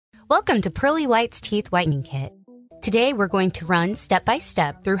Welcome to Pearly White's Teeth Whitening Kit. Today we're going to run step by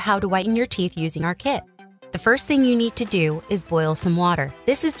step through how to whiten your teeth using our kit. The first thing you need to do is boil some water.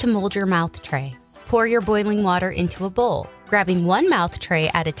 This is to mold your mouth tray. Pour your boiling water into a bowl. Grabbing one mouth tray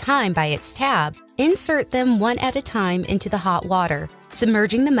at a time by its tab, insert them one at a time into the hot water,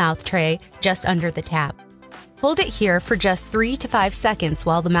 submerging the mouth tray just under the tab. Hold it here for just 3 to 5 seconds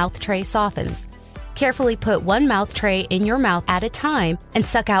while the mouth tray softens. Carefully put one mouth tray in your mouth at a time and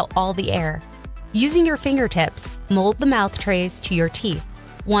suck out all the air. Using your fingertips, mold the mouth trays to your teeth.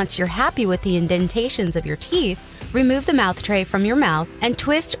 Once you're happy with the indentations of your teeth, remove the mouth tray from your mouth and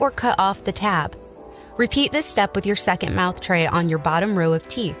twist or cut off the tab. Repeat this step with your second mouth tray on your bottom row of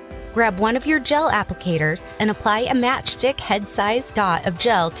teeth. Grab one of your gel applicators and apply a matchstick head-sized dot of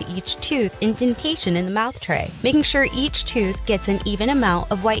gel to each tooth indentation in the mouth tray, making sure each tooth gets an even amount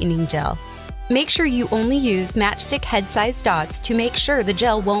of whitening gel. Make sure you only use matchstick head-sized dots to make sure the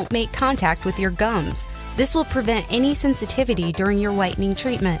gel won't make contact with your gums. This will prevent any sensitivity during your whitening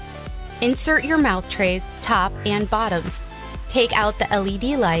treatment. Insert your mouth trays, top and bottom. Take out the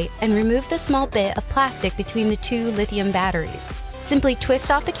LED light and remove the small bit of plastic between the two lithium batteries. Simply twist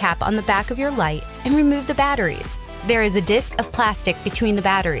off the cap on the back of your light and remove the batteries. There is a disc of plastic between the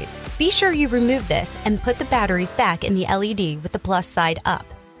batteries. Be sure you remove this and put the batteries back in the LED with the plus side up.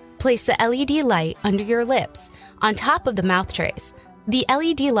 Place the LED light under your lips, on top of the mouth trays. The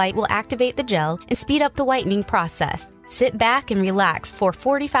LED light will activate the gel and speed up the whitening process. Sit back and relax for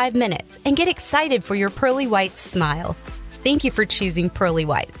 45 minutes and get excited for your Pearly Whites smile. Thank you for choosing Pearly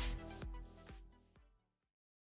Whites.